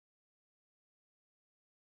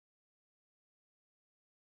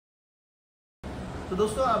तो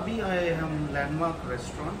दोस्तों अभी आए हम लैंडमार्क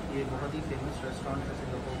रेस्टोरेंट। ये बहुत ही फेमस रेस्टोरेंट है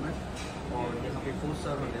सिंगापुर में और यहाँ पे 4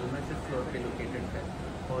 स्टार होटल में 5th फ्लोर पे लोकेटेड है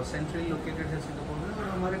और सेंट्रली लोकेटेड है सिंगापुर में। और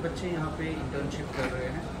हमारे बच्चे यहाँ पे इंटर्नशिप कर रहे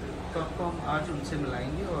हैं, तो आपको हम आज उनसे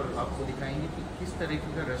मिलाएंगे और आपको दिखाएंगे कि किस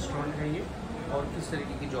तरीके का रेस्टोरेंट है ये और किस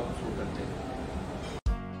तरीके की जॉब्स वो करते हैं।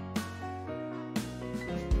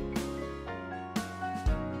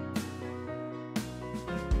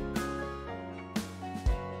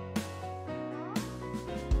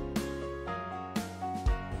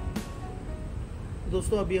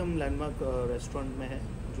 दोस्तों अभी हम लैंडमार्क रेस्टोरेंट में हैं,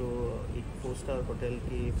 जो एक 4 स्टार होटल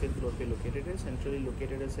की 5th फ्लोर पे लोकेटेड है, सेंट्रली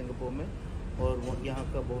लोकेटेड है सिंगापुर में। और यहाँ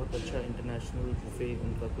का बहुत अच्छा इंटरनेशनल बुफे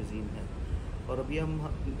उनका कुजीन है। और अभी हम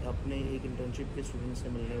अपने एक इंटर्नशिप के स्टूडेंट से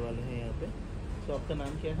मिलने वाले हैं यहाँ पे। तो आपका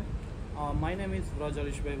नाम क्या है? My name is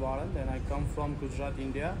Rajarish Varan and I come from Gujarat,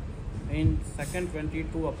 India. In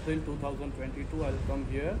 22 April 2022 I'll come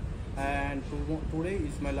here, and today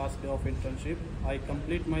is my last day of internship. I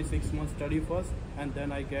complete my 6-month study first and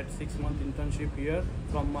then I get 6-month internship here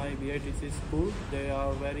from my BITC school. They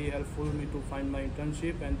are very helpful me to find my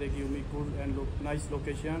internship and they give me good and nice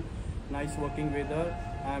location, nice working weather.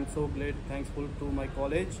 I am so glad, thankful to my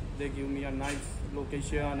college. They give me a nice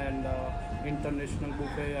location and international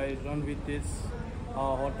buffet. I run with this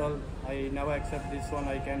hotel. I never accept this one.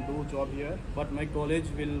 I can do job here, but my college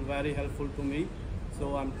will very helpful to me.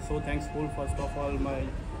 So I'm so thankful. First of all, my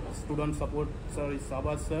student support sir is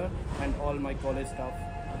Sabas sir and all my college staff.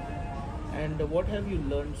 And what have you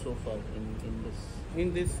learned so far in this?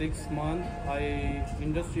 In this 6 months,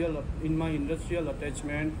 in my industrial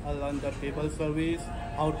attachment, I learned the table service,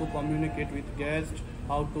 how to communicate with guests,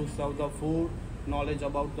 how to serve the food, knowledge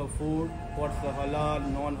about the food, what's the halal,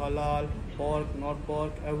 non-halal, pork, not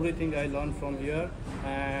pork, everything I learned from here.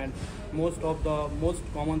 And most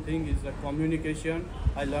common thing is the communication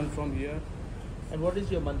I learned from here. And what is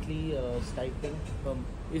your monthly stipend from?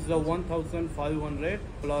 It's the 1,500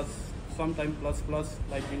 plus sometime plus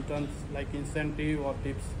like interns, like incentive or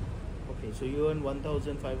tips. Okay, so you earn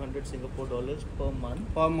 1,500 Singapore dollars per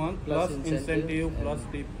month. Per month plus incentive plus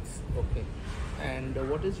tips. Okay. And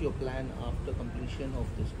what is your plan after completion of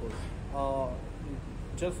this course?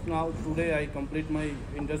 Just now today I complete my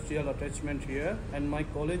industrial attachment here, and my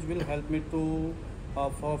college will help me to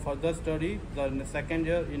for further study the second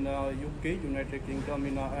year in UK, United Kingdom,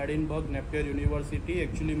 in Edinburgh, Napier University.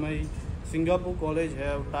 Actually my Singapore college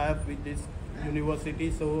have tie-up with this university,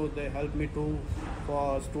 so they help me to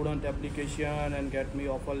for student application and get me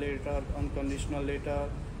offer letter, unconditional letter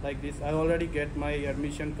like this. I already get my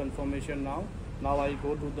admission confirmation now. Now I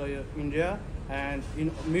go to the India, and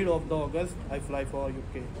in mid of the August I fly for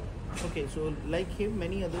UK. Okay, so like him,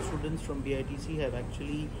 many other students from BITC have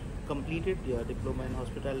actually completed their diploma in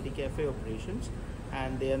hospitality cafe operations,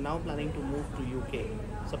 and they are now planning to move to UK.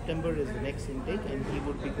 September is the next intake, and he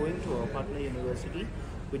would be going to our partner university,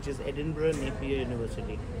 which is Edinburgh Napier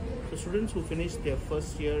University. So students who finish their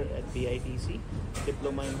first year at BITC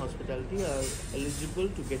Diploma in Hospitality are eligible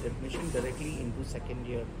to get admission directly into second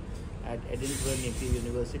year at Edinburgh Napier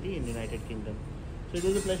University in United Kingdom. So it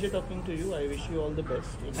was a pleasure talking to you. I wish you all the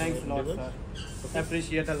best. Thanks a lot, sir. Okay.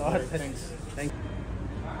 Appreciate a lot. Right, thanks. Thank you.